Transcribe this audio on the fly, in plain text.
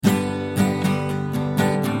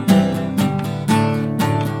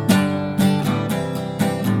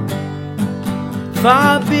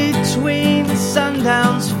Far between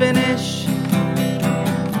sundown's finish,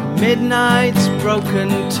 midnight's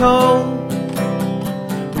broken toll,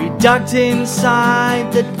 we ducked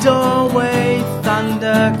inside the doorway,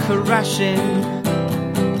 thunder crashing,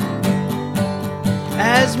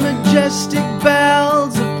 as majestic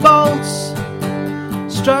bells of bolts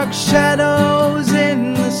struck shadows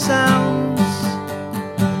in the sounds,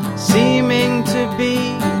 seeming to be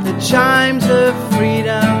the chimes of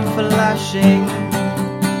freedom flashing.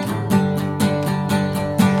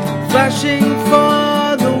 Flashing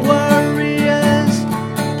for the warriors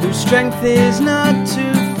whose strength is not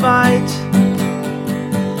to fight.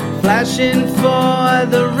 Flashing for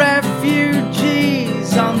the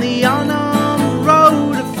refugees on the unarmed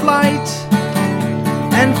road of flight.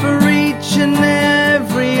 And for each and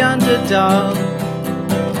every underdog,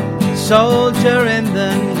 soldier in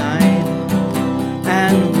the night.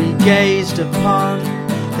 And we gazed upon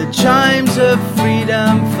the chimes of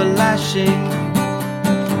freedom flashing.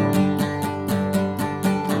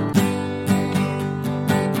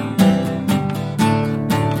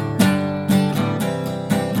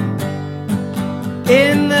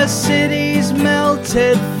 In the city's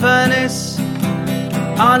melted furnace,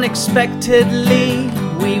 unexpectedly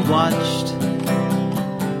we watched,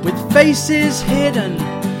 with faces hidden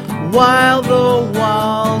while the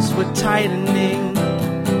walls were tightening,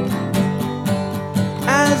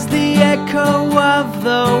 as the echo of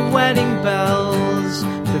the wedding bells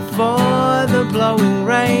before the blowing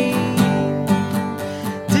rain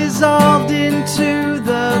dissolved into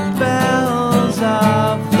the bells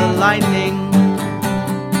of the lightning.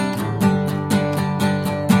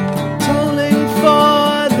 Tolling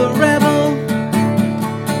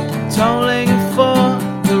for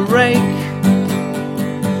the rake,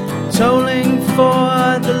 tolling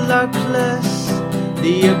for the luckless,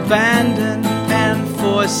 the abandoned and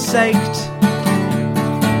forsaked,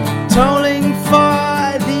 tolling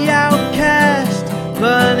for the outcast,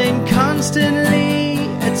 burning constantly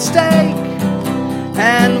at stake.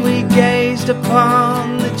 And we gazed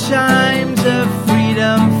upon the chimes of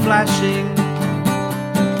freedom flashing.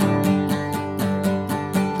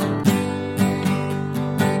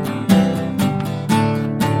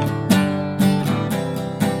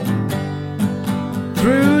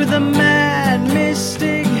 Through the mad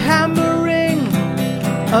mystic hammering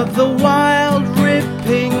of the wild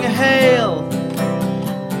ripping hail,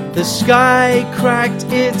 the sky cracked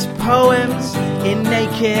its poems in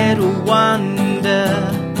naked wonder,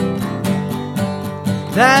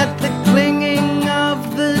 that the clinging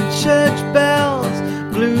of the church bells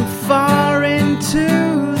blew far into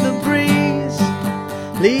the breeze,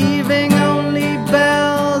 leaving only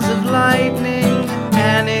bells of lightning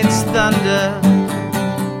and its thunder.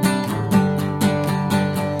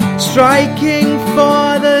 Striking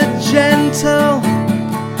for the gentle,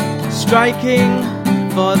 striking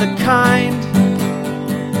for the kind,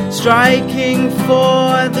 striking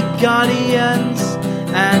for the guardians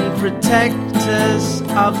and protectors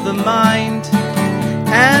of the mind,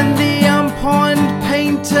 and the unpawned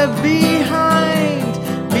painter behind,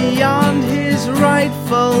 beyond his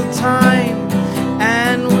rightful time.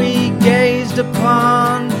 And we gazed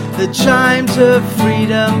upon the chimes of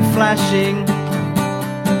freedom flashing.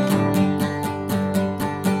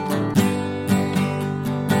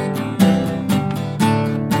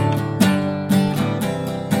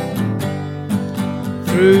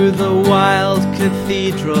 Through the wild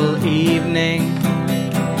cathedral evening,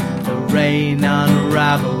 the rain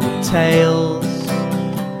unraveled tales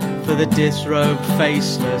for the disrobed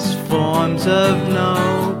faceless forms of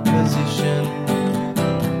no position,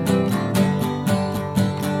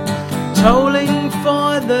 tolling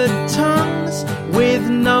for the tongues with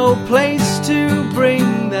no place to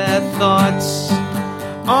bring their thoughts,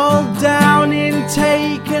 all down in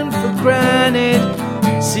taken for granted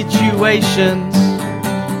situations.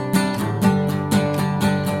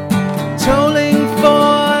 Tolling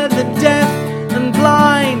for the deaf and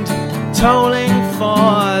blind, tolling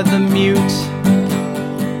for the mute,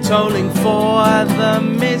 tolling for the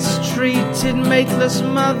mistreated mateless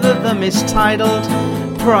mother, the mistitled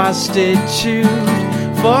prostitute,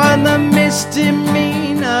 for the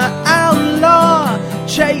misdemeanor outlaw,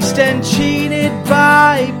 chased and cheated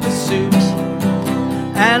by pursuit.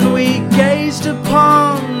 And we gazed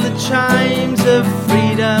upon the chimes of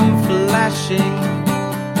freedom flashing.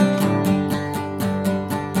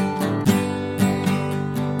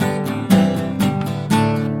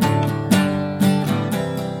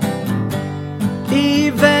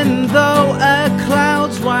 Even though a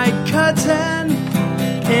cloud's white curtain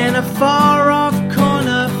in a far-off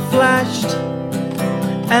corner flashed,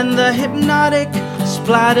 and the hypnotic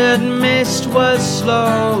splattered mist was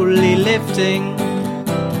slowly lifting.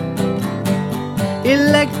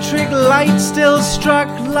 Electric light still struck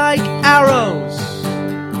like arrows,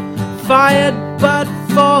 fired but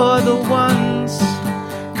for the ones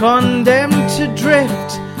condemned to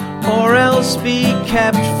drift, or else be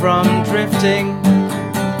kept from drifting.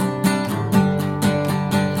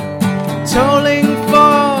 Tolling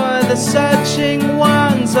for the searching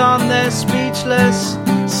ones on their speechless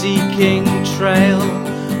seeking trail,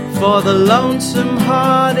 for the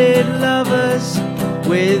lonesome-hearted lovers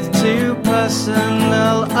with too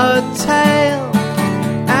personal a tale,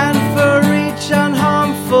 and for each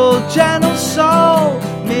unharmful gentle soul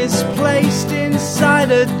misplaced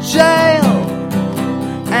inside a jail.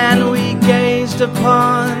 And we gazed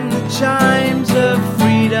upon the chimes of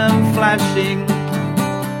freedom flashing.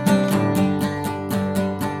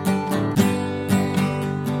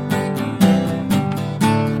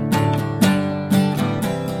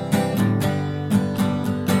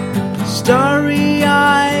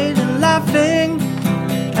 Starry-eyed and laughing,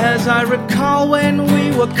 as I recall when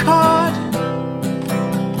we were caught,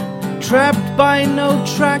 trapped by no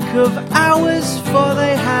track of hours, for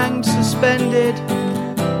they hanged suspended.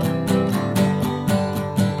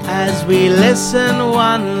 As we listened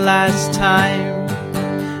one last time,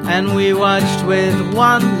 and we watched with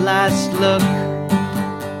one last look,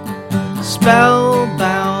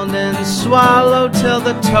 spellbound and swallowed till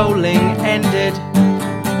the tolling ended.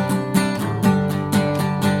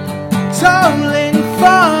 Tolling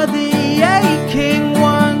for the aching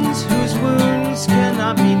ones whose wounds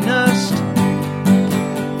cannot be nursed,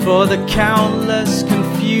 for the countless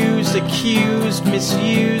confused, accused,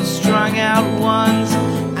 misused, strung out ones,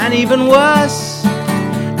 and even worse,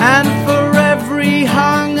 and for every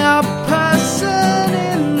hung up person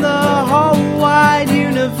in the whole wide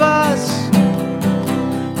universe.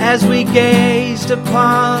 As we gazed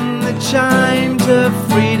upon the chimes of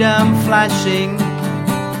freedom flashing,